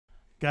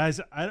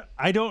Guys,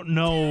 I don't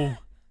know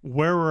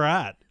where we're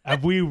at.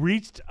 Have we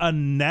reached a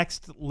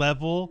next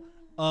level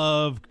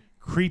of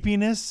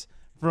creepiness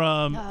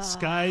from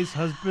Sky's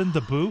husband,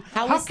 the Boo?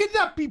 How could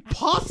that be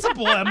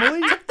possible,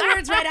 Emily? The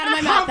words right out of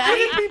my mouth. How could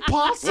it be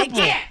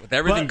possible? With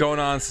everything going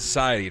on in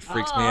society, it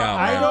freaks me out.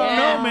 I Man. don't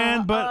know,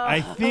 man, but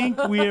I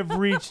think we have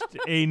reached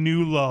a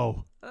new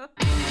low.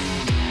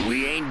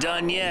 We ain't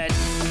done yet.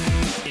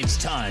 It's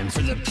time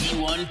for the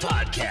P1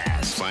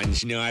 Podcast.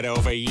 Fun's not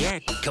over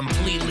yet.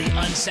 Completely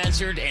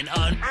uncensored and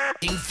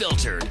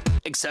unfiltered.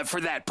 Except for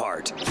that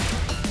part.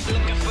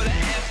 Looking for the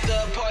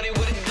after party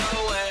with it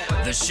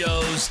going. The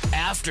show's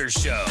after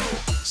show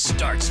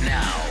starts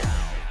now.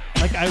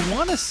 Like, I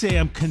want to say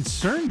I'm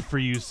concerned for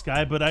you,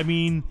 Sky, but I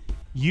mean,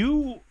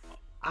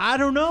 I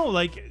don't know.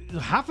 Like,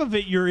 half of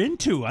it you're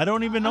into. I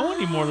don't even know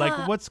anymore.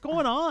 Like, what's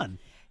going on?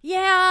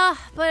 Yeah,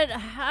 but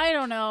I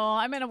don't know.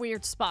 I'm in a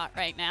weird spot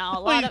right now.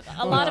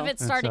 A lot of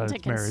it's starting to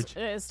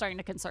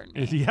concern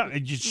me. Yeah,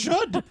 you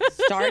should.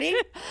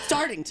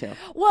 Starting to.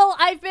 Well,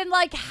 I've been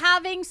like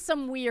having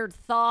some weird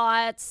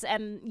thoughts,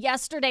 and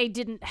yesterday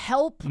didn't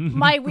help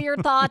my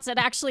weird thoughts. It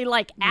actually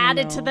like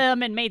added to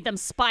them and made them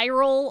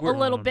spiral a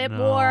little bit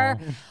more.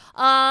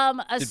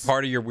 Did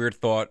part of your weird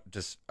thought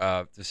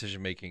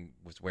decision making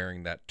was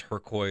wearing that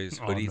turquoise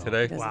hoodie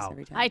today? Wow.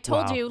 I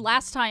told you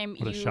last time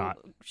What a you shot.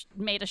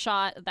 made a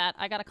shot that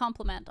I got a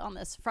compliment on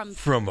this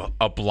from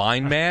A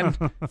blind man?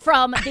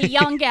 from the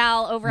young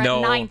gal over at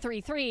No.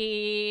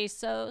 933.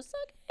 So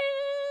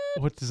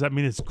What does that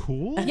mean? It's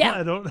cool? Yeah.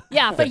 I don't.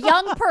 yeah, if a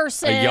young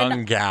person, A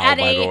young gal, at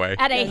by the way.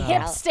 at a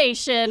hip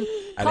station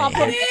At a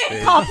hip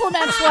station.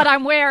 compliments what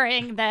I'm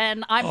wearing,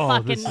 then I'm Oh,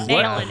 fucking this is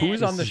nailing bad. it.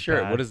 Who's on the This is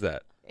shirt? bad. What is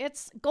that?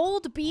 It's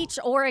Gold Beach,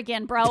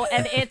 Oregon, bro,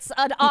 and it's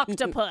an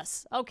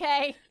octopus.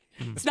 Okay.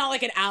 It's not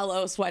like an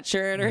aloe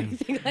sweatshirt or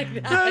anything like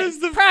that. That is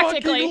the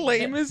Practically. fucking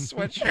lamest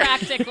sweatshirt.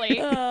 Practically.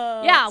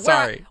 Yeah,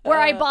 Sorry. where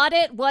I bought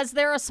it, was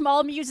there a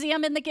small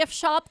museum in the gift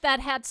shop that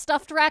had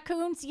stuffed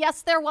raccoons?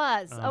 Yes, there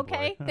was.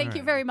 Okay, boy. thank All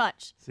you right. very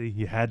much. See,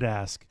 you had to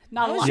ask.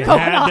 Not a lot You going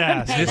had on. to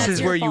ask. Hey, This that's is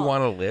your where you fault.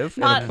 want to live?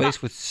 In Not- a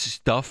place with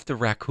stuffed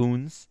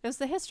raccoons? It was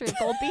the history of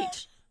Gold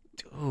Beach.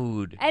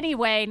 Dude.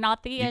 Anyway,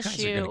 not the You guys are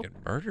issue. going to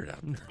get murdered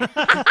out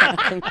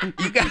there.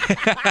 You guys...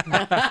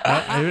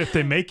 If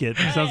they make it,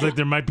 it sounds like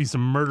there might be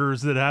some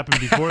murders that happened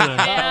before then.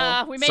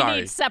 Yeah, we may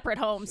Sorry. need separate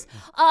homes.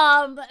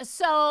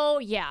 So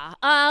yeah.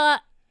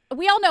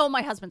 We all know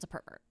my husband's a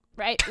pervert,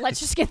 right? Let's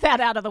just get that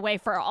out of the way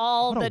for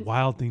all What a the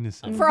wild thing to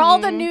say. for all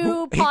the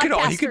new He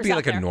podcasters could be out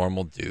like there. a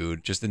normal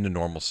dude, just into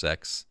normal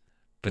sex.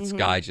 But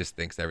Sky just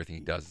thinks everything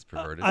he does is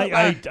perverted.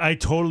 I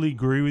totally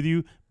agree with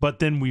you, but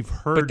then we've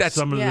heard that's-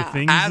 some of the yeah.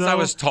 things. As I though,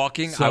 was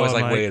talking, so I was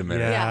I'm like, wait a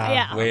minute.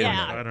 Yeah, Wait a yeah.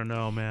 minute. I don't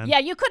know, man. Yeah,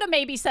 you could have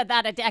maybe said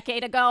that a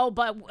decade ago,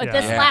 but Yeah.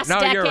 this Yeah. last No,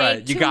 decade, you're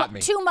right. You got me.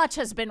 too much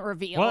has been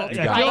revealed. Well, I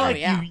feel got it. like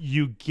Yeah.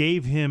 you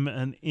gave him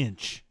an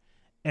inch,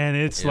 and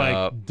it's Yep.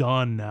 like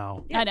done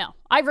now. I know.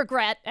 I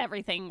regret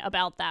everything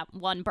about that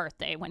one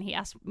birthday when he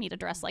asked me to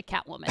dress like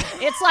Catwoman.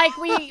 It's like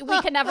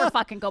we can never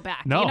fucking go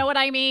back. No. You know what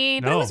I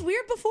mean? No. But it was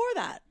weird before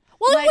that.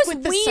 Well, it like was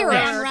with the weird.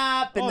 saran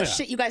wrap and Oh, the yeah.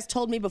 shit you guys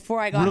told me before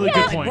I got Really here.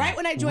 good Like, point. right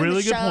when I joined Really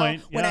the good show,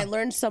 point. when Yeah. I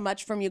learned so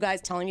much from you guys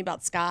telling me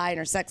about Sky and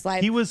her sex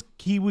life.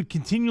 He would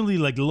continually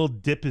like a little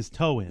dip his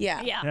toe in,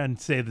 Yeah. Yeah. and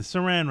say the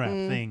saran wrap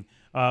thing,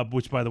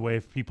 which by the way,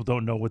 if people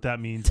don't know what that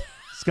means,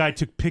 Sky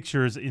took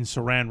pictures in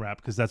saran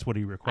wrap because that's what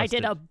he I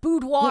requested. did a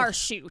boudoir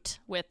shoot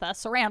with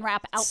saran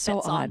wrap outfits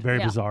So on. odd. Very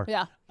Yeah, bizarre.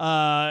 Yeah.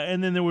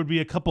 And then there would be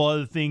a couple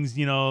other things,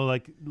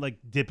 like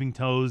dipping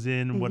toes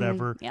in,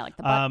 whatever. Yeah, like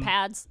the butt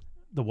pads.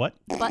 The what?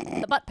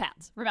 The butt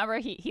pads. Remember,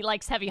 he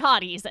likes heavy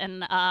hotties,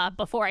 and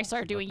before I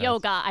started doing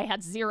yoga, I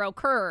had zero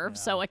curve.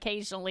 So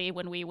occasionally,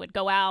 when we would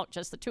go out,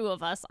 just the two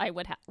of us, I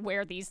would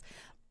wear these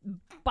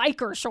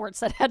biker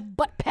shorts that had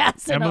butt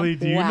pads in Emily,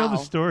 them. do you know the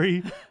Wow.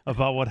 story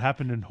about what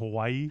happened in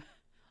Hawaii?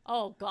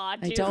 Oh God,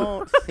 I dude.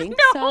 don't think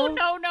No, so.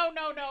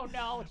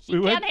 no.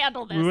 She can't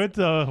handle this. We went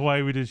to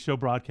Hawaii. We did a show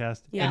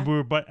broadcast, Yeah. and we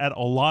were at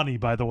Olani,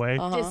 by the way,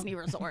 Disney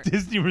Resort.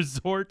 Disney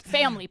Resort,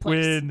 Family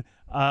place. When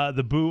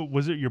the boo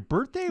was it your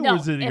birthday or No,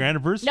 was it your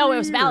anniversary? no, it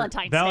was or-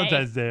 Valentine's Day.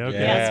 Valentine's Day. Okay.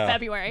 Yeah. Yes,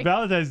 February.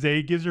 Valentine's Day.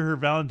 He gives her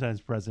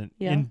Valentine's present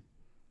Yeah. in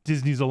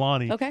Disney's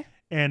Olani. Okay.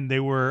 And they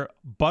were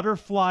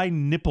butterfly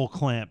nipple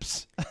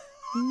clamps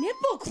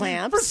Nipple for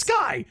clamps.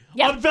 Sky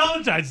Yeah. on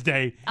Valentine's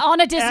Day On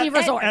a Disney at,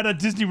 resort. At a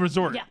Disney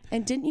resort. Yeah.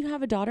 And didn't you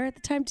have a daughter at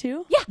the time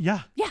too?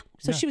 Yeah. Yeah.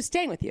 So she was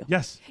staying with you.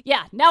 Yes.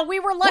 Yeah. Now we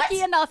were lucky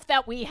What? enough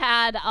that we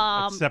had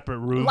Separate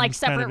rooms. like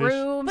separate kind of-ish.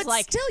 rooms. But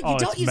like still, you Oh,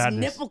 don't it's use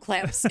madness. nipple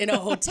clamps in a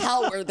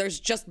hotel where there's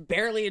just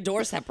barely a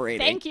door separating.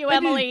 thank you, I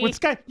didn't- Emily. With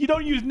Sky, you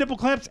don't use nipple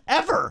clamps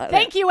ever.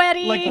 Thank you,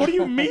 Eddie. Like, what do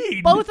you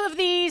mean? Both of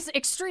these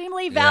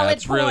extremely valid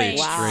it's really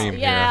points. extreme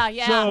Yeah, here.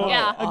 yeah, So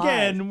yeah.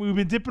 again, we've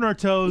been dipping our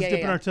toes,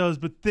 Yeah.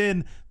 but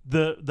then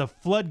the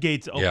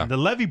floodgates opened. Yeah. The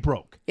levee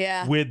broke.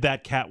 Yeah. With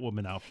that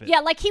Catwoman outfit. Yeah,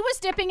 like he was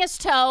dipping his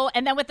toe,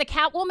 and then with the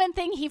Catwoman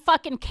thing, he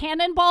fucking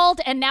cannonballed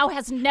and now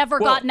has never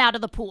Well, gotten out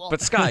of the pool. But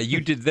Sky, you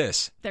did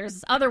this.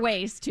 There's other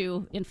ways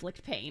to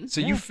inflict pain.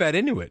 So you fed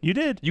into it. You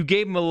did. You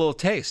gave him a little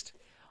taste.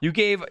 You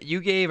gave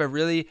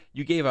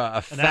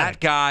a fat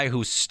guy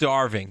who's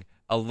starving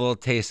a little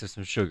taste of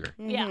some sugar.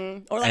 Yeah.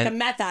 Or like a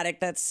meth addict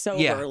that's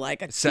sober,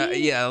 like a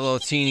a little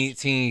teeny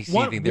thing.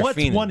 What's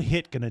fiending. one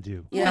hit gonna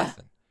do? Yeah.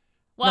 Nothing.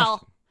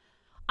 Well,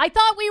 I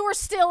thought we were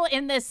still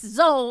in this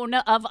zone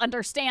of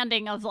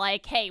understanding of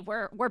like, hey,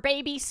 we're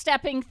baby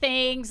stepping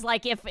things.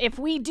 Like if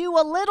we do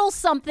a little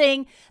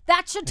something,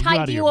 that should Are you out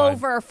tide of you your mind?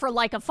 over for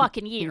like a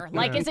fucking year.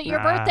 Like, is it your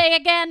Nah. birthday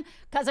again?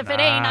 Because if it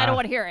ain't, I don't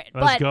want to hear it.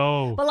 Let's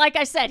go. But like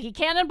I said, he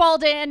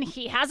cannonballed in.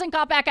 He hasn't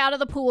got back out of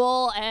the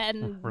pool,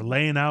 and We're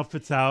laying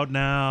outfits out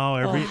now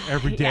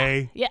every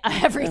day. yeah,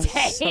 every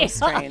day. So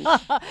strange.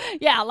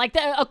 Yeah, like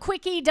a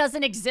quickie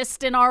doesn't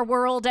exist in our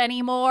world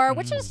anymore, Mm.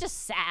 which is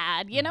just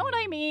sad. You know what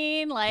I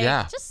mean? Like,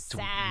 Yeah. just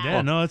sad.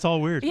 Yeah, no, it's all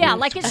weird. Yeah,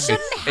 like it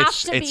shouldn't have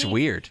to be. It's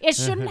weird. It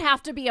shouldn't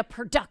have to be a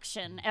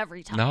production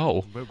every time.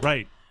 No.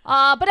 Right.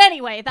 But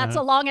anyway, that's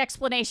a long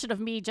explanation of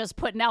me just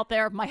putting out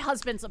there my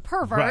husband's a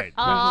pervert. Right.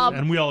 Um,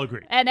 And we all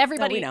agree. and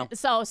everybody, know.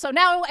 so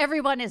now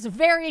everyone is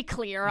very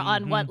clear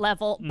on what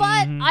level.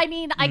 But I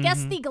mean, I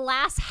guess the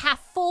glass half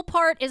full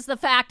part is the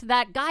fact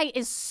that guy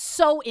is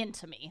so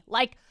into me,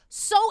 like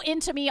so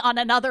into me on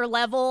another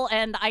level.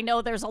 And I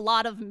know there's a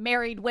lot of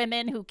married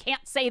women who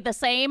can't say the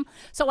same.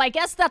 So I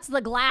guess that's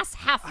the glass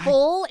half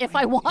full if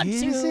I want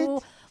is to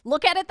it?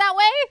 look at it that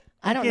way.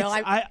 I don't know.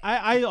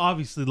 I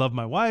obviously love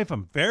my wife.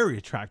 I'm very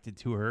attracted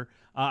to her.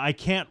 I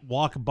can't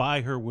walk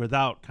by her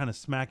without kind of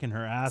smacking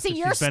her ass See, if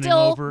you're she's bending still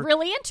over.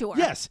 really into her.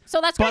 Yes.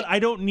 So that's But great. I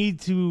don't need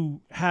to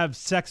have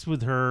sex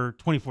with her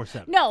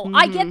 24/7. No,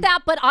 I get that,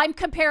 but I'm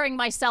comparing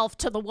myself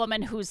to the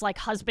woman whose like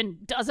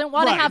husband doesn't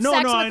want to Right. have No,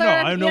 sex no, with I know. her.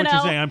 I know you what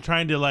you're saying. I'm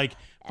trying to like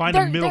find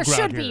There- a middle there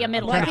ground should be here. a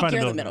middle I'm trying to ground. find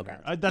You're a the middle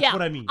middle ground. That's yeah.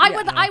 what I mean.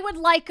 I would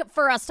like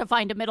for us to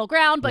find a middle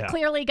ground, but Yeah.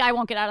 clearly, guy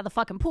won't get out of the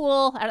fucking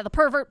pool, out of the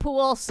pervert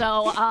pool.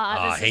 So,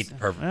 I this hate is- the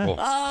perfect pool.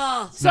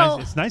 It's so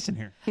nice. It's nice in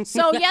here.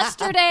 so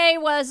yesterday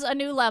was a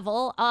new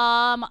level.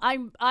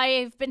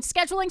 I've been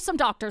scheduling some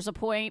doctor's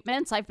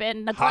appointments. I've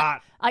been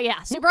Hot.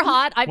 yeah, super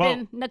hot. I've Well,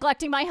 been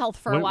neglecting my health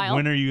for a while.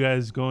 When are you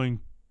guys going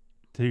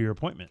to your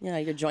appointment? yeah,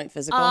 your joint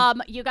physical.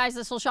 You guys,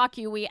 this will shock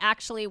you. We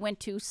actually went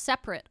to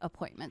separate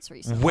appointments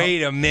recently.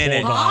 Wait a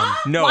minute. Hold on.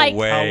 No Like-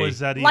 way. How is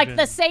that even? Like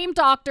the same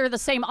doctor, the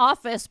same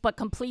office, but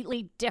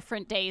completely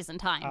different days and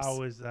times.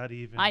 How is that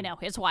even? I know,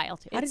 it's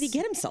wild. How did he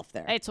get himself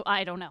there? It's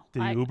I don't know.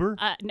 Did he Uber?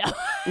 No,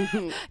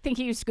 I think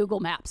he used Google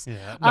Maps.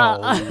 Yeah.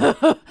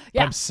 No.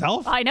 Yeah,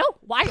 Himself? I know.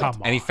 Wild. Come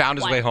on. And he found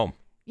his Why? way home.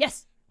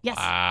 Yes, yes,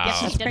 Wow. yes.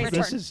 He That's did crazy.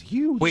 return. This is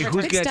huge. Wait, who's big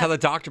going to step. tell the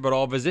doctor about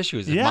all of his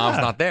issues? His Yeah. mom's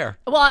not there.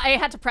 Well, I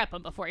had to prep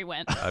him before he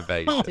went. I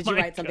bet you. Did you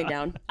my write something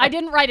down? I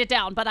didn't write it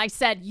down, but I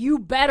said you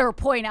better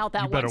point out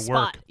that You better one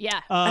spot. work.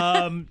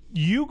 Yeah,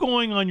 You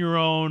going on your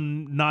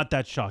own, not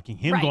that shocking.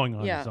 Him Right. going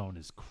on Yeah. his own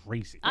is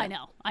crazy. I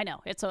know.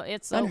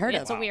 It's Unheard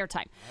a of. weird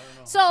time.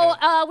 So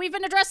we've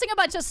been addressing a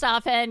bunch of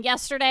stuff, and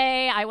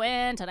yesterday I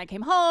went and I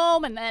came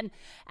home, and then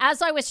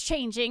as I was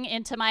changing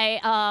into my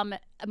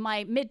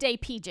my midday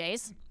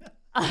PJs.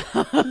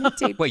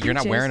 Wait, you're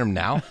not wearing them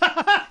now?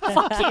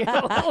 Fuck you. We've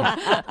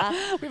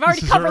already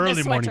This is covered early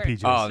this morning sweatshirt.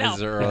 PJs. Oh, No. this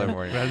is early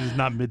morning. That is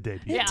not midday.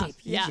 PJs. Yeah, PJs.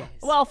 yeah.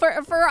 Well,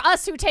 for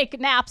us who take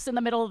naps in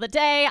the middle of the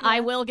day, I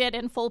will get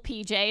in full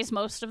PJs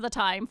most of the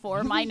time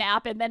for my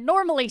nap, and then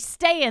normally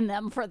stay in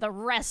them for the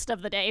rest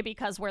of the day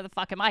because where the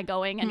fuck am I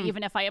going? And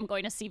even if I am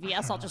going to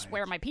CVS, I'll just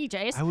wear my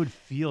PJs. I would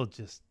feel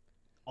just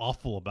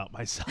awful about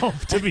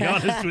myself, to be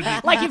honest with you.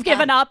 Like you've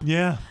given up.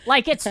 Yeah.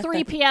 Like it's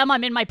 3 p.m.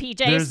 I'm in my PJs.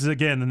 There's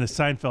again in the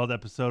Seinfeld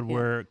episode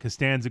where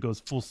Costanza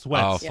goes full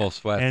sweats. Oh, full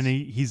sweats. And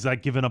he's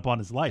like giving up on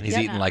his life. He's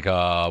eating like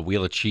a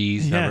wheel of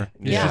cheese. yeah. Remember?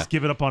 He's just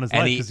giving up on his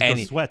life because he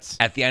goes sweats.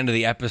 At the end of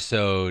the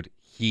episode,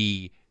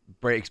 he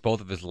breaks both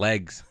of his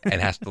legs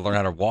and has to learn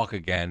how to walk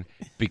again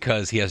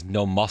because he has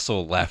no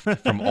muscle left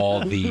from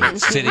all the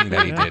sitting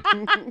that he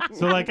did.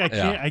 So like I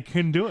can't, Yeah. I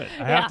couldn't do it.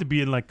 I have to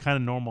be in like kind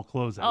of normal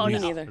clothes at Oh,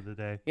 least me neither. for the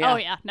day. Yeah. Oh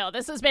yeah, no,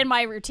 this has been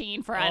my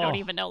routine for I don't Oh.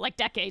 even know, like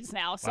decades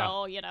now. So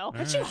Wow. you know,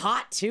 Aren't you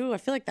hot too? I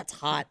feel like that's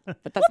hot,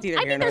 but that's neither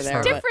I here mean, nor there's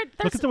there. but- different. Look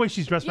There's, at the way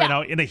she's dressed Yeah. right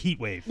now in a heat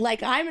wave.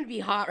 Like I'm gonna be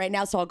hot right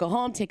now, so I'll go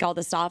home, take all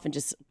this off, and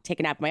just take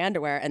a nap in my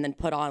underwear, and then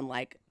put on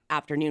like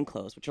afternoon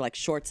clothes, which are like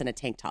shorts and a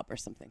tank top or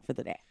something for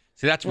the day.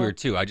 See, that's weird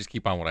too. I just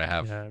keep on what I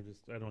have. Yeah,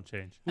 I don't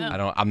change.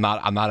 I'm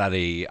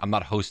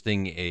not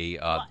hosting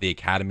the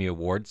Academy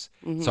Awards,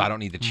 so I don't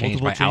need to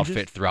change Multiple my changes?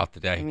 outfit throughout the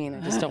day. I mean,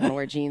 I just don't want to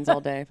wear jeans all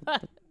day.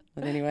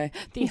 But anyway,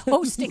 the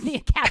hosting the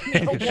Academy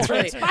Awards. it's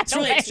really, by it's the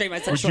really way. extreme. I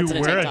said Would you shorts and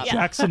a wear tank a top.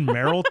 Jackson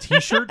Merrill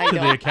T-shirt to the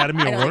don't.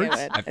 Academy I don't Awards?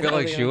 do it. I feel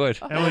like she would.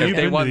 And when If you've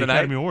they been won to the tonight,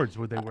 Academy Awards,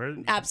 would they wear it?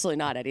 Absolutely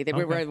not, Eddie. They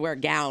would wear a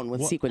gown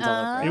with sequins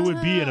all over It it.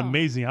 would be an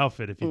amazing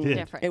outfit if you did.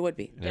 Different. It would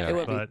be. Yeah. It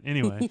would be. But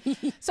anyway,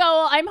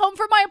 So I'm home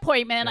from my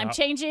appointment. Yeah. I'm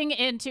changing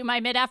into my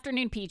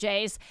mid-afternoon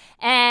PJs,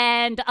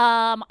 and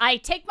I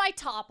take my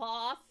top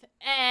off.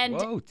 And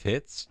whoa,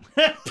 tits.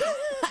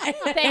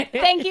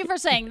 thank you for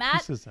saying that.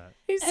 this is that.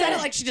 He said it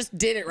like she just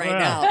did it right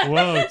Wow. now.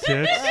 Whoa,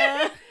 tits.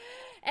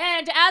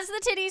 And as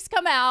the titties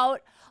come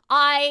out,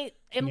 I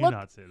am Can you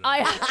not say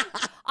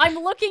that? I'm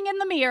looking in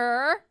the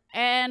mirror,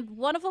 and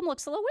one of them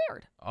looks a little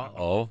weird.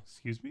 Uh-oh.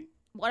 Excuse me?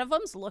 one of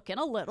them's looking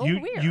a little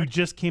weird. You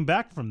just came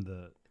back from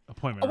the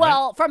appointment,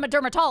 Well, from a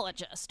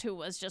dermatologist who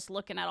was just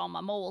looking at all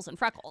my moles and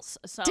freckles.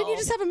 So Didn't you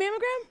just have a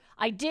mammogram?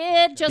 I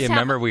did just Yeah, have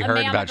remember we a heard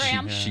about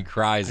mammogram. she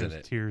cries in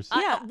There's it. tears.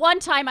 One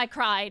time I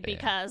cried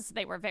because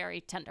they were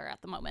very tender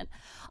at the moment.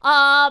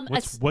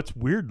 What's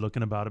weird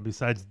looking about it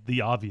besides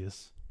the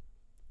obvious?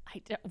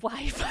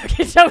 I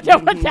fucking don't know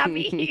what that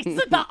means.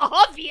 The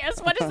obvious.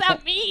 What does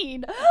that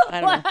mean?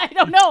 I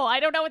don't know. I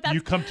don't know what that.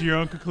 You come to your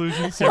own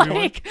conclusions,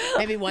 everyone.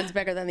 Maybe one's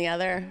bigger than the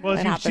other. Well,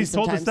 It happens she's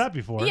told us sometimes. that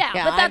before. Yeah,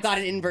 Yeah, but I've that's got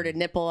an inverted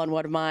nipple on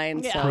one of mine.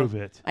 Yeah. So Prove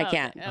it. I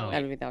can't. Oh,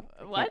 I mean,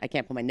 what? I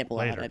can't pull my nipple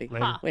Later, out, Eddie.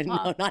 later. Wait,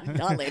 no,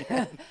 not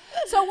later.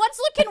 So what's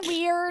looking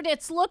weird?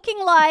 It's looking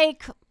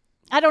like,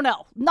 I don't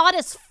know, not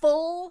as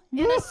full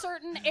in a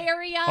certain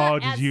area. Oh,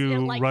 did as you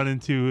in, like, run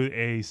into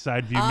a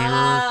side view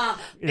mirror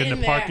in been the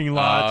there. parking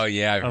lot Oh,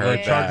 yeah, I've of heard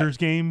a that. Chargers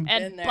game?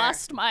 and Been there.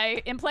 bust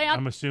my implant?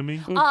 I'm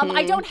assuming.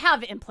 I don't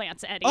have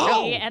implants, Eddie,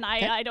 Oh, and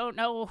I don't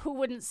know who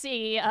wouldn't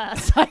see a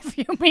side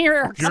view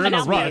mirror You're coming in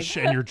a out me. rush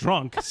and you're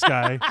drunk,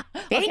 Sky.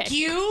 Thank Okay.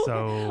 you.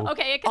 So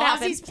Okay, it could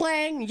happen. Aussie's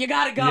playing. You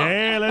gotta go.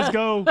 yeah, let's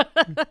go.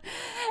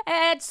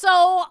 And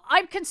so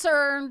I'm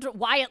concerned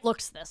why it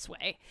looks this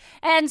way.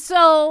 And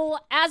so,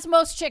 as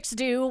most chicks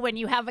do, when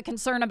you have a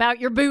concern about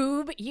your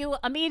boob, you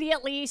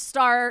immediately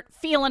start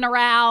feeling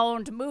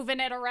around, moving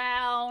it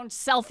around,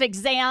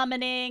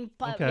 self-examining,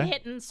 Okay.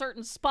 hitting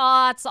certain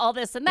spots, all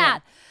this and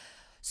that.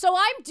 So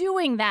I'm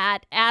doing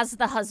that as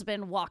the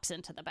husband walks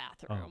into the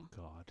bathroom. Oh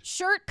God.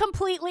 Shirt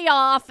completely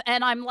off,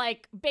 and I'm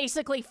like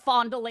basically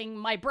fondling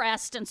my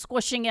breast and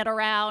squishing it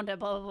around and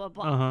blah, blah,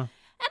 blah. Uh-huh.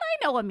 And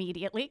I know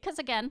immediately, because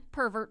again,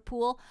 pervert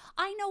pool,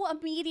 I know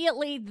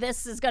immediately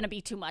this is going to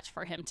be too much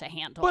for him to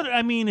handle. But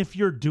I mean, if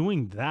you're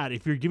doing that,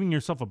 if you're giving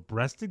yourself a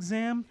breast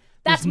exam,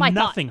 That's there's my thought.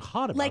 nothing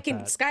hot about Like,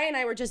 that. Sky and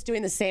I were just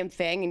doing the same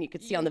thing, and you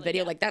could see on the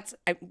video, like, that's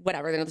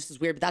whatever. I know this is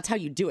weird, but that's how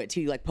you do it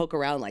too. You like poke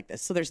around like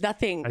this. So there's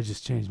nothing. I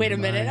just changed Wait my a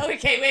minute. mind.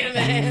 Okay, wait a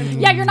minute.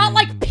 Yeah, you're not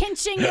like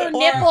pinching your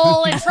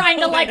nipple and trying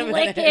to like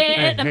lick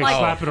it and Hey, like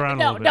slap it around a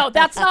no, little bit. no,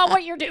 that's not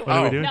what you're doing. What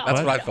are we doing? No. That's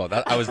What? what I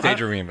thought. I was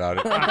daydreaming about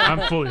it.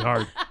 I'm fully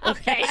hard.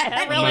 Okay,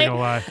 I'm really. not gonna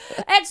lie.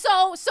 And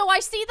so I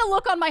see the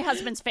look on my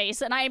husband's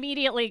face, and I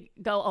immediately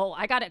go, "Oh,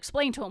 I got to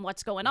explain to him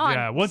what's going on."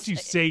 Yeah, once you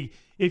say,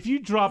 if you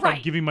drop, I'm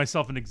Right. giving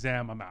myself an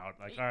exam, I'm out.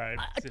 Like, all right,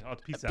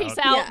 peace out. Peace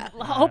out. Yeah.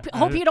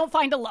 Hope you don't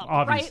find a lump,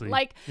 Obviously. right?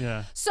 Like,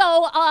 Yeah.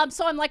 So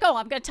I'm like, oh,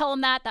 I'm gonna tell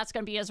him that. That's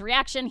gonna be his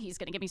reaction. He's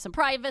gonna give me some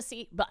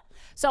privacy. But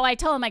so I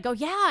tell him, I go,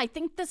 yeah, I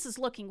think this is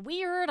looking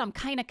weird. I'm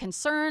kind of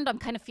concerned. I'm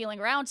kind of feeling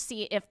around,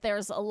 see if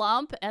there's a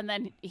lump, and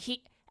then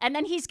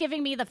he's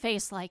giving me the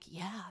face like,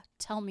 yeah,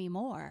 tell me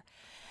more.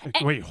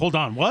 Wait, hold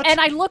on. What? And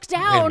I look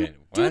down, minute,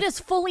 what? dude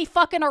is fully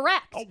fucking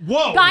erect.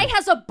 whoa. Guy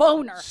has a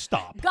boner.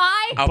 Stop. Guy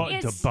A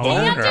is boner?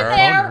 standing Boner?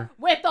 there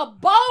with a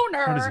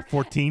boner. What is it,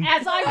 14?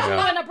 As I'm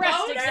doing a breast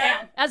Boner?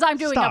 exam. As I'm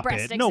doing a Stop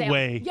breast it. No exam.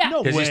 way. Yeah.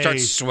 No Does way. he start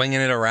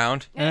swinging it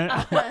around?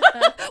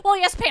 Well,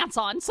 he has pants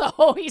on,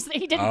 so he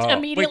didn't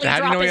immediately Wait, how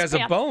do drop you know he his has a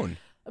pants. bone?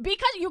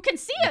 Because you can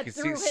see You it can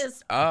through see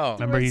his. Oh.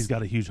 Remember, he's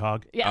got a huge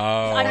hog. Yeah.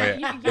 Oh, I mean,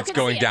 yeah. you It's can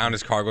going see it. down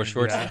his cargo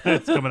shorts. Yeah,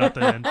 it's coming out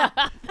the end.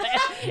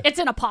 It's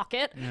in a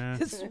pocket. Yeah.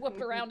 It's whipped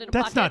around in a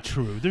That's pocket. not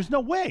true. There's no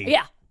way.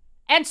 Yeah.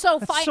 And so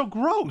That's so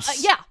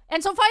gross. yeah.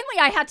 And so finally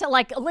I had to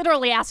like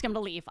literally ask him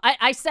to leave.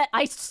 I said,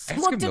 I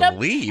looked him at to him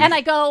leave? and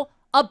I go,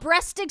 a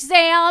breast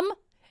exam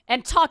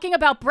and talking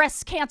about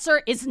breast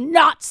cancer is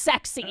not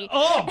sexy.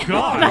 Oh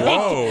God.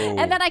 Whoa.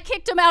 And then I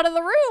kicked him out of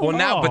the room. Well,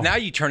 now, Oh. but now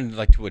you turned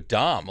like to a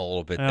dom a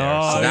little bit there.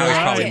 Oh, So now he's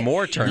right. probably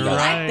more turned You're on.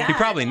 right. He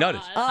probably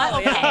noticed.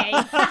 Okay.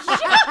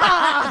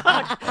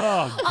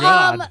 Oh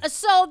God.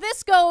 So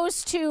this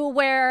goes to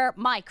where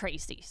my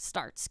crazy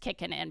starts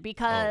kicking in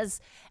because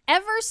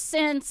ever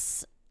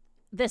since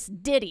this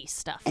Diddy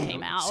stuff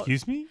came out,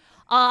 Excuse me.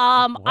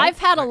 I've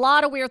had a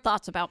lot of weird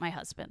thoughts about my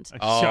husband.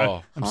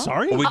 Oh. I'm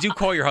sorry. Well, we do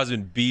call your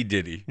husband B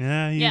Diddy.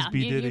 Yeah, he's Yeah,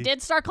 B Diddy. you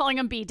did start calling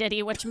him B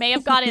Diddy, which may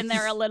have got in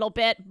there a little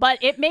bit, but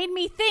it made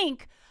me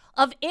think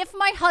of if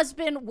my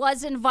husband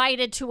was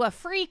invited to a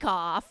freak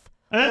off,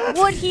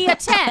 would he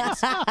attend?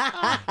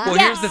 Well,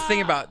 here's the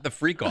thing about the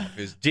freak off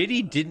is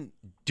Diddy didn't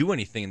do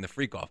anything in the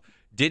freak off.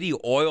 Diddy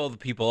oiled the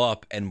people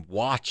up and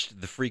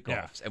watched the freak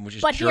offs and would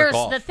just But jerk here's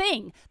off the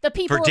thing: the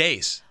people for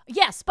days.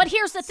 Yes, but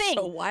here's the thing: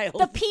 So wild.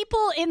 the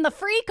people in the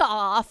freak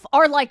off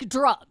are like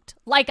drugged.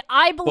 Like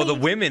I believe. Well, the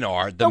women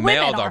are. The women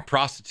males are. are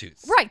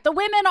prostitutes. Right, the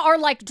women are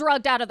like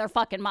drugged out of their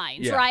fucking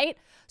minds, Yeah. right?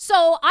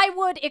 So I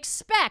would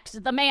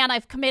expect the man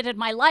I've committed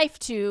my life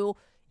to.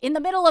 In the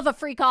middle of a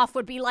freak off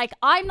would be like,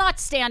 I'm not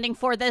standing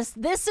for this.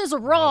 This is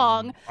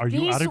wrong. Are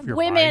you These out of your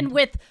women mind?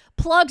 with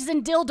plugs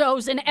and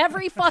dildos in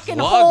every fucking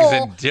Plugs hole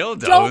and dildos?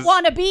 don't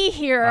want to be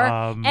here,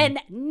 and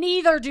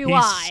neither do He's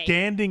I.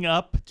 standing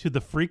up to the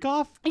freak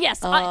off. Yes,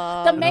 the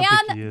think he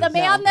man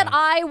is. that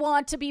I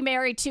want to be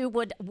married to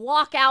would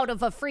walk out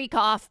of a freak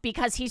off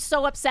because he's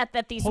so upset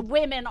that these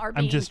women are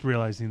being. I'm just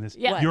realizing this.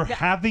 Yeah. You're Yeah.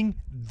 having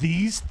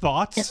these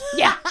thoughts.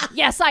 Yeah,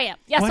 yes, I am.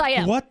 Yes, what, I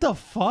am. What the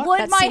fuck? Would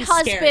That my seems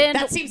scary. husband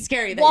That seems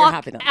scary that you're walk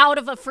having them. out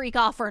of a freak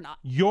off or not?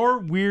 You're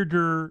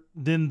weirder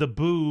than the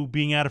boo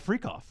being at a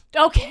freak off.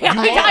 Okay,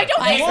 I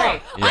don't think so.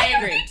 I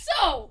agree.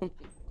 So